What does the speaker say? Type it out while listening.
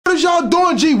is y'all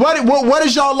doing, G? What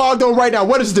is y'all logged on right now?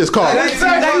 What is this called? Hey,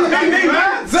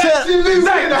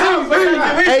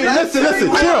 listen,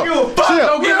 chill.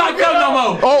 Don't get locked up no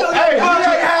more. Oh, Hey,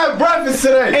 DJ had breakfast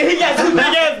today. And he got two big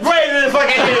ass braids in his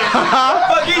fucking head.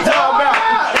 Fuck he talking about?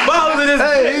 Balls in his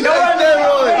head.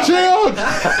 chill.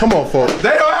 Come on, folks.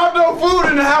 They don't have no food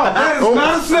in the house. It's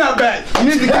not a snapback. You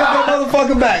need to get that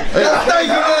motherfucker back. Thank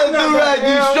you, do-rag,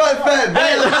 you short fat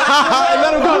bitch.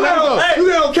 Let him go. You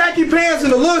got khaki pants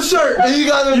and a little shirt. And you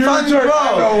got them funny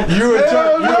bra. You're a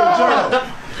jerk.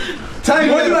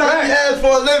 Tank, what you ask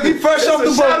for a living? Fresh off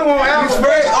the boat. He's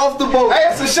fresh off the boat. Hey,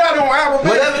 it's a shadow on Apple.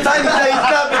 Whatever time you say you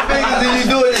snap your fingers and you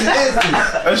do it in an instant.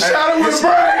 A shadow with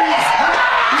braids.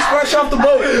 He's fresh off the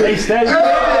boat. Hey, steady.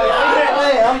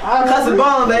 I'm cussing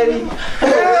bomb, baby. You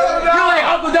like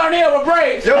Uncle Darnell with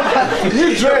braids. You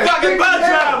dread. Fucking bus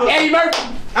driver. Eddie Murphy.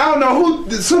 I don't know who.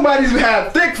 Somebody's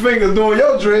have thick fingers doing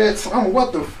your dreads.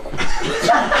 What the fuck?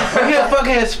 He a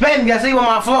fucking Hispanic. I see with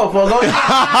my flow, folks.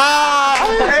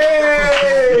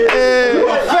 Hey, you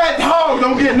a fat hog.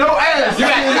 Don't get no ass. You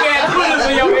got twitters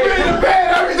in your You head. in the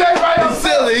bed every day by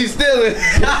yourself. He's stealing.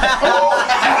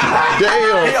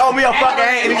 Damn. He owed me a fucking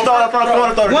hand and he started from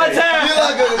corner 30. One time.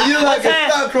 You like a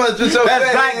stock crunch with your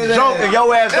That's black joke and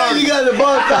your ass Hey, dirty. you got the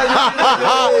ball tight.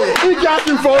 He got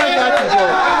you, bro.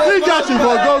 He got you,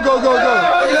 bro. Go.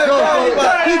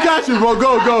 He got you, bro.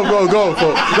 Go,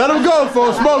 folks. Let him go,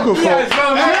 folks. Smoke him, folks.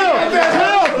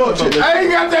 I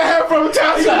ain't got that hair from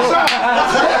Tennessee.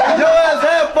 Your ass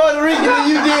half Puerto Rican and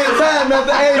you did time at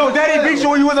the age. Yo, daddy beat you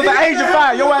when you was at the age of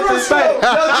 5. Your ass is fat.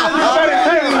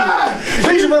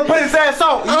 Beat you when put his ass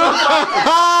on.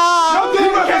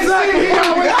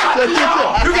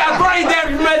 You got brain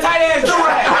damage from that tight ass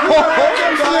do-rag.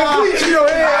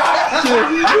 You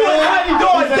a tiny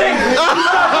dog thing.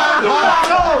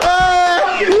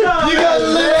 You got to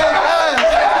live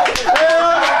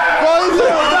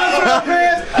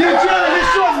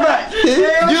that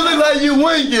You look like you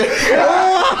winking. You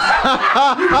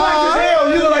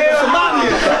look like a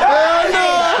Somalian.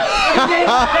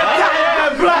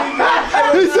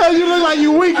 He said you look like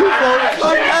you winking, folks.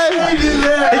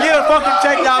 He get a fucking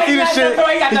check, y'all see this shit. He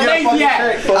get a fucking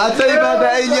check. I'll tell you about the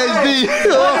ADHD.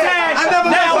 I never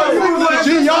met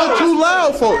G, y'all too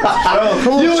loud, folks.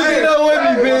 You ain't know with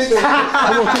me, bitch.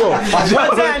 Come on. One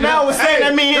time now was saying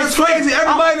that means It's crazy.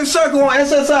 Everybody in the circle on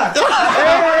SSI.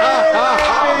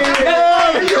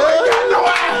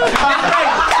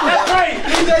 that's right.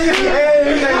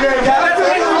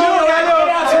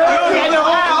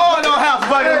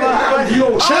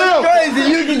 Chill. Crazy.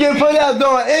 You can get put out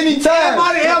door anytime.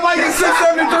 Everybody get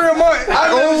 673 a month. I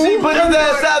never see put his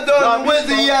ass out door in the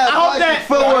winter. I hope that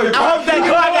Clark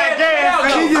got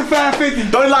gas. He get 550.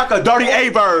 Don't like a dirty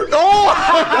A-bird. A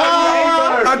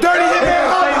dirty hitman.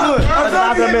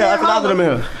 That's another than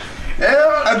him.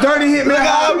 A dirty hitman. Look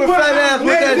how I'm a fat ass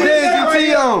with that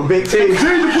JGT on. Big T.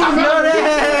 Know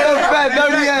that fat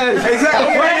dirty ass.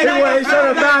 Exactly. Anyway, he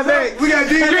showed us 5'8". We got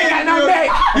DJ. You ain't got no back.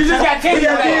 You just got titties.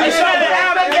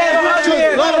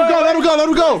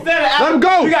 Let him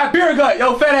go. You got beer gut,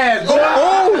 yo fat ass.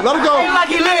 Oh, let him go. Ain't like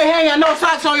he lit hang got no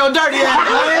socks on your dirty ass.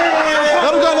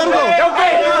 Let him go. Yo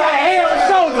face, you got hair on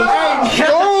shoulders. Hey,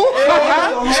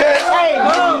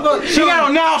 she got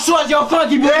on now shorts, your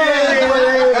funky boy.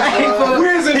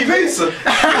 Where's the pizza?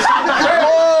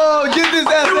 Oh, get this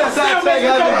ass outside take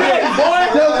out the bed.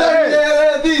 Yo, dirty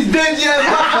ass, these dingy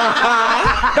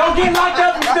ass. Don't get locked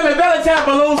up and stealing Valentine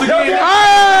balloons again.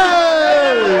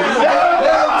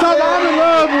 I'm in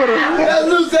love with her. That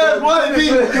loose ass white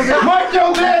people. Mike,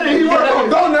 your daddy, he work on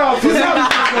donuts. I'm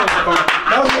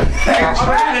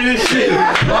tired of this shit.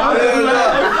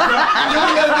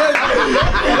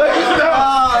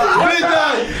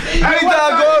 Big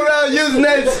dog go around using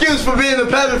that excuse for being a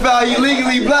pedophile. You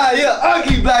legally blind. You're an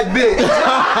ugly black bitch.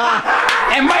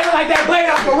 And might look like that blade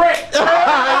off a wreck.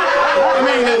 I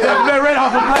mean, that red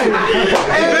off a blade.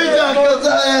 Big dog goes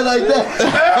out here like that.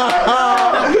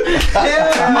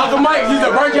 Uncle Mike used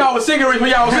to burn y'all with cigarettes when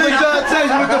y'all was Big sleeping. dog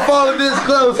takes with the phone this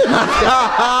close.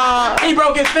 He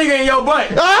broke his finger in your butt.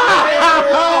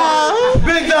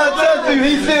 Big dog touch you.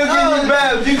 He still getting you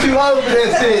bad. You too old for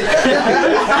that shit.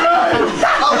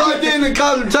 I walked in and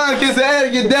called him Tom Kiss and had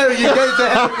to get Derek and Gates and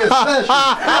had to get special.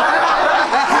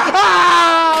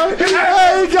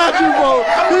 Hey, he got you, bro.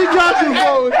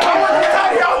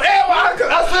 I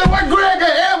said, what Greg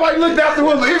got? Everybody looked after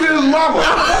him, even his mama.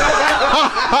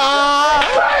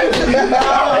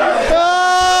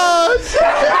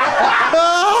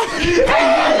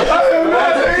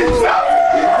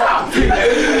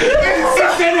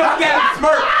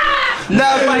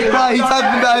 Now he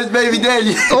talking about his baby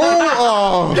daddy.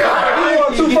 Oh. You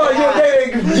want too far, your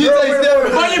daddy. You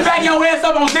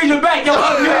smack your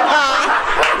ugly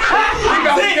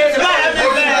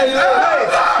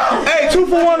Hey, 2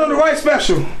 for 1 on the rice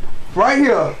special. Right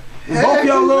here. Both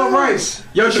y'all love rice.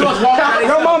 Your shorts walk out.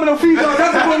 Your mama don't feed y'all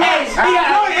nothing but rice.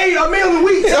 I ate a meal a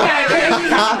week. He got to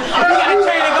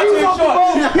train and go to his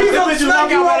shorts. He's gonna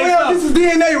smack you right here. This is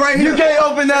DNA right here. You can't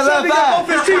open that left eye.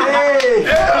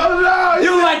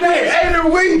 You like this. Ate a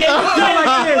week.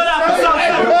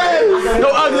 No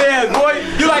ugly ass boy.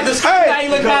 You like the skin guy you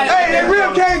look at. Hey, that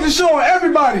rib cage is showing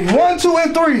everybody. 1, 2,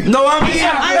 and 3. No, I'm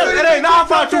it ain't not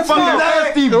about you fucking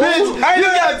nasty bitch. You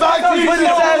got boxes put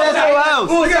inside that whole house.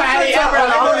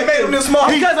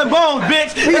 He got some bones,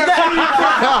 bitch. It's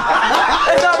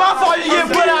not my fault you get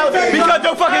put out because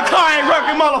your fucking car ain't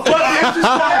working, motherfucker.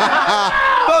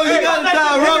 Oh, you gotta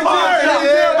try to run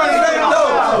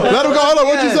Let him go. Hold on.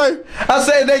 What'd you say? I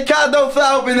said they car don't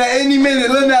fly open at any minute.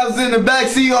 Lil Nas was in the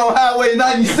backseat on Highway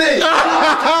 96.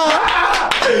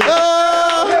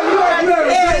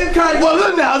 Well,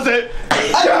 Lil Nas it.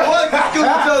 I don't want to scoop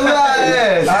your little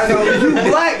ass. I know. You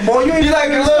black, boy. You ain't You like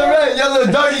a little red, your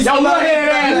little dirty Yo, look here,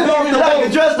 You like a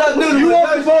dressed up noodle. You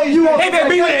want the phone, you want He been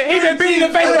beating the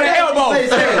face with an elbow. Hey,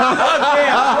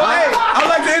 I'd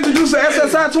like to introduce the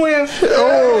SSI twins. It's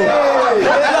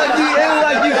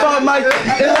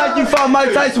like you fought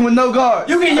Mike Tyson with no guard.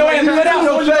 You get your ass put out.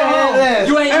 Your fat head ass.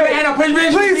 You ain't had no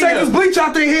prejudice. Please take this bleach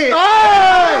out their head.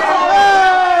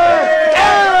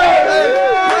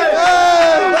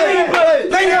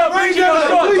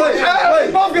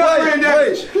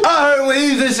 I heard when he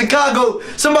was in Chicago,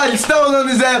 somebody stole on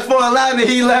his ass for a line and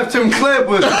he left him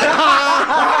Clippers. He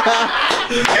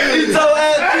told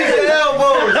ass piece of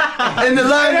elbows. And the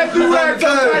line that threw right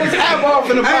His apple off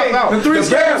in the mouth. The 3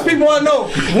 scams people want to know.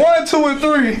 1, 2, and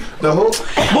 3. the whole.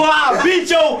 Boy, I'll beat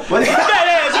your fat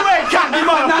ass. You ain't cocky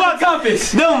motherfucker.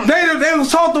 Compass. They was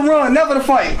taught to run, never to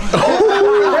fight.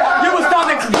 You was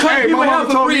starting to cut people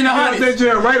out for free in the honey. They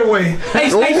jail right away. They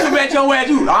shoot at your ass.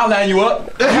 I'll line you up.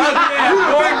 Big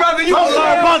brother, you Every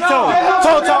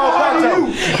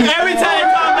time they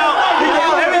talk about,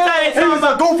 He was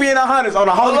a goofy in the hunters on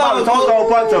the whole Toto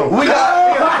Punto. We got.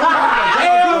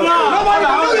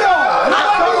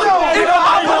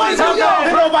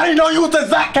 Nobody know you was the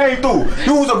Zach came through.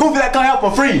 You was a goofy that come help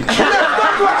for free. You used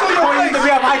to be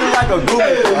acting like a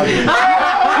goofy.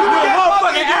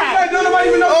 Nobody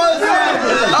even know.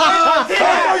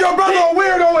 Your brother a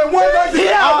weirdo and one like he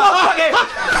had one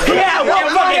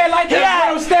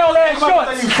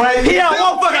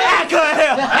fucking eye cut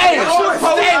here. Hey,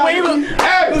 when he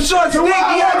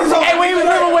was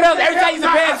living with us, every time he used to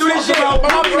pass through this shit, my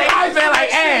mama used to say, I felt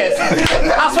like ass.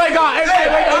 I swear to God, every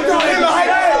time I'm doing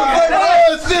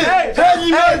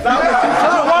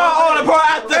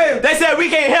They said we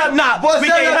can't help not. We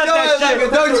can't help that shit.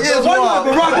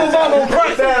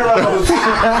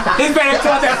 This man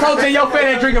told that protein, your fat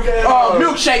ass drinking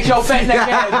milkshakes, your fat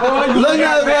ass boy. Look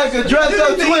at like a dressed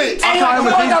up twin.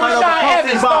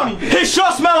 His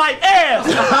shorts smell like ass.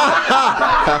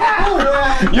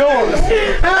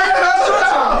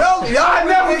 I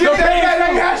never get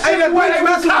that. Hey, that boy, they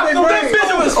messing with their brain.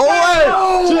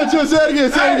 Chill, say it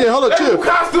again. Hold on, chill.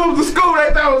 Costumes to school,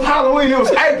 they thought it was Halloween, it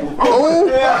was April.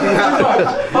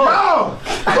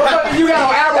 You got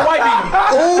on Arab white people.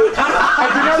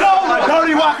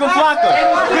 Dirty Waka Flocka.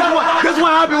 This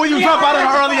one happened when you jump out at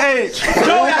an early age.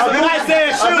 Joe has a nice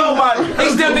ass shoe. He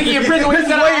still think he in prison when he's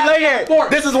Where he lay at.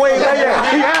 This is where he lay at.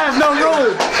 He has no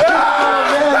room.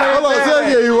 Hold on, say it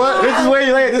again. You what? This is where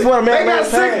he lay at. This is what a man. They got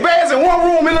 6 beds in one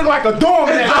room, it look like a dorm.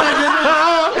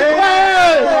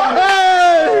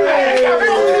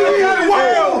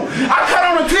 I cut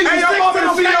on the TV. Hey, your mama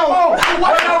to see your home.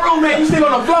 What's your room, man? You still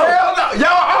on the floor? Hell no.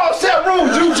 Y'all all set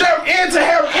rooms. You jump into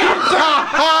Harry.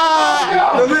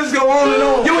 The list go on and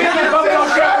on. You ain't got no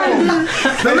set room.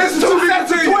 The list 2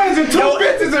 sets of twins and 2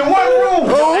 bitches in one room.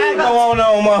 That go on,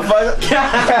 motherfucker.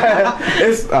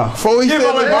 Before he said it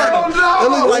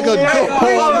looked like a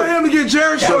We want him to get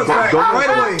Jerry Shorts back right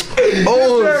away. Hey,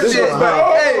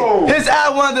 his eye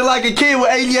wanted like a kid with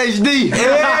ADHD.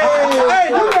 Hey,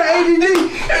 you got ADD.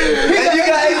 And you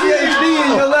got ADHD in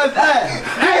your left eye.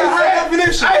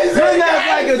 You're not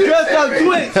like a dressed up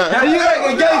twitch. And you like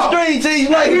a gay string cheese,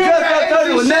 like a dressed up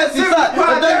turtle with nasty socks, a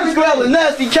dirty scrub, a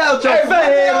nasty couch, your fat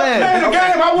head In the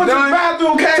game, I went to the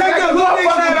bathroom, came back, the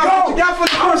motherfucker you got for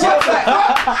the first time.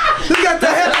 You got the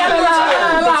head of the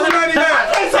I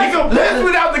can't take a piss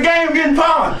without the game getting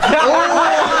pawned. They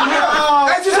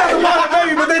just have to want a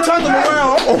baby, but they turned them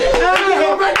around. You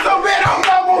gonna make so bad, I'm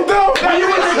not gonna do. When you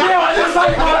was in jail, I just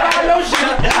like all your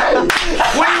shit.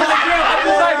 When you was in jail, I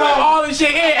just like all this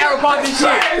shit in Aeroport this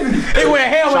shit. They went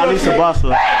hell with Charlie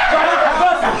Sabasa.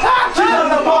 She's on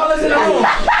the ball in the room.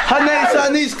 Her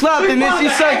clapped and then she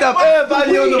sucked up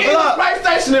everybody on the block. Right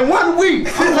station in 1 week.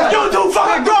 You too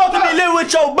fucking grown to be living with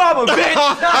your mama, bitch.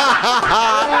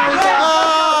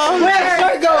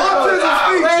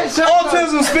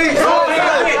 Autism speaks.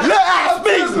 Let us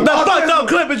speak. The fucked up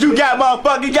clippers you got,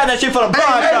 motherfucker. You got that shit for the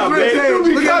bar shop, bitch.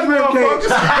 Look at motherfuckers.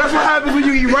 That's what happens when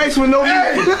you eat rice with no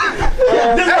meat.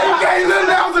 This is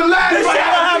what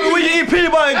happens when you eat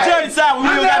peanut butter and jelly side when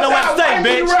we don't got nowhere to stay,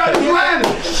 bitch.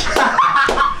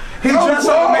 He dressed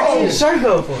up and makes his shirt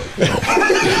go for it.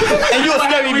 And you a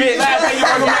scary bitch.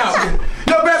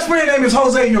 Your best friend name is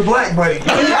Jose, you're black, buddy.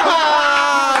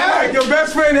 Your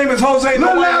best friend name is Jose. Hey,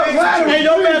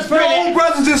 your best friend. Your own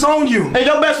brothers disown you. Hey,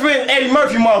 your best friend Eddie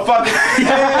Murphy, motherfucker.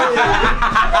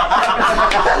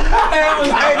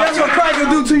 Hey, that's what crack will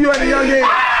do to you at a young age.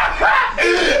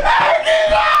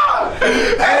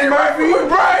 Eddie Murphy with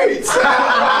braids. He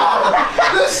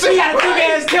got a big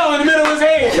ass tail in the middle of his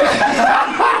head.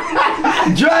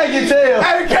 Dragon tail.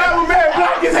 Hey, the cameraman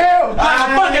black as hell.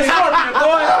 Fucking scorpion,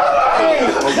 boy.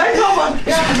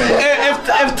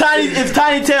 If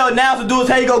Tiny Tail now to do his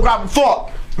hair, he go grab a fork.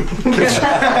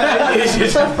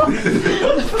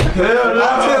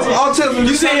 Autism.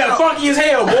 You say you're funky as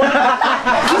hell, boy.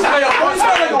 You say you're funky as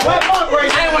hell. What fuck right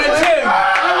now? I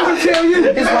want to tell you.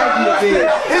 It's right in the bed.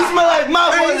 It smell like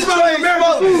mouthwash and straight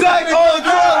smoke. Zach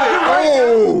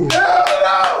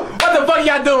What the fuck you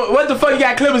got doing? What the fuck you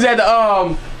got clippers at the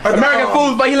American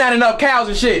Foods, but he lining up cows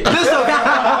and shit. This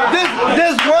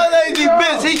 180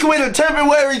 bitch, he quit a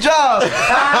temporary job. You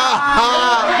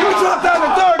dropped out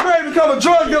in 3rd grade and become a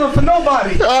drug dealer for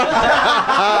nobody.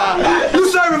 You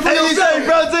serving for And you yourself. say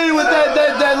protein with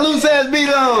that loose ass beat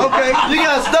on. Okay. You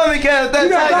got a stomach ass, that You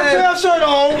got tight that ass. shirt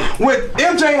on with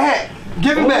MJ hat.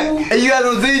 Give it back. And you got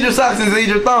those Zedra socks and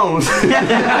Zedra thongs. He got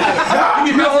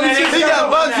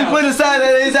bucks he put inside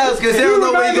at his house because he don't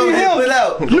know where he gonna get put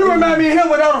out. You remind me of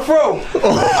him without a fro.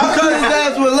 I cut his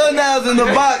ass with Lil Nas in the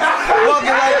box,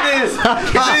 walking like this.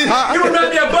 You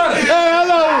remind me of Butter. Hey,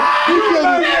 hello. You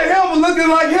remind me of him looking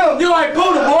like him. You like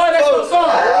Buddha, boy. That's your song.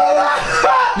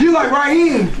 You like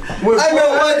Raheem. I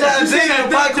remember one time Zedra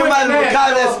popped him out of a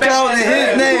car that's spelling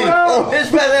his name. His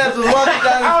fat ass was walking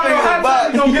down the street in the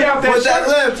box. With that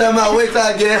left time I wait till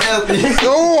I get healthy. You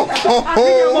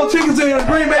got more chickens in your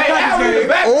Green Bay Packers.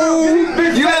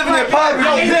 You living in poverty,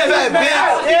 you fat bitch.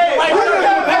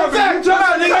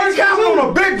 On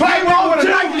a big black wall with a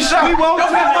Nike shop. Don't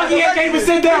fucking can't even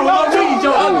sit down with no cheese,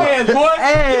 your ugly ass, boy.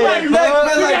 Hey, that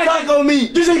smell like taco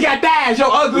meat. You just got thighs, your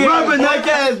ugly Rubber ass. neck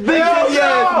ass, big titty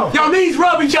ass. Your knees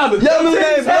rub each other. Y'all new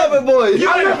name Rubber Boy.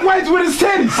 I lift weights with his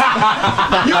titties.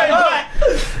 You ain't black.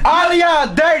 All of y'all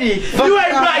dirty. You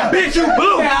ain't black, bitch. You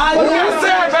blue. You got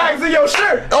sandbags in your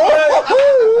shirt. I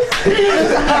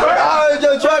heard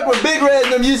your truck with big red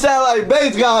in them. You sound like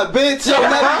Bates God, bitch. Your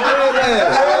neck is red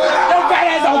ass. Your fat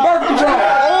ass on birth control.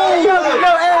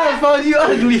 No ass, folks. You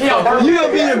ugly. You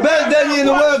gonna be the best daddy in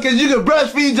the world because you can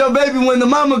breastfeed your baby when the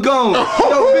mama gone.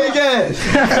 Your big ass.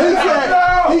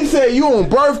 He said you on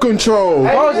birth control.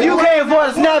 You can't afford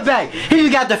a snapback. He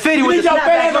just got the 50 with the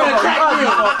snapback on.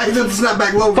 He got the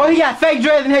snapback logo. Boy, he got fake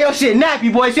dreads and your shit nappy,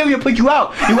 boy. Sylvia put you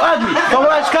out. You ugly. Don't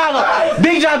run Chicago.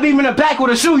 Big John beat him in the back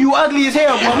with a shoe. You ugly as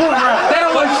hell, boy. Move around. They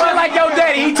don't look shit like your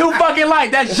daddy. He too fucking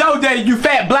light. That's your daddy, you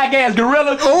fat black ass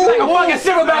gorilla. Like a fucking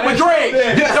silverback with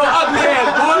dreads. Your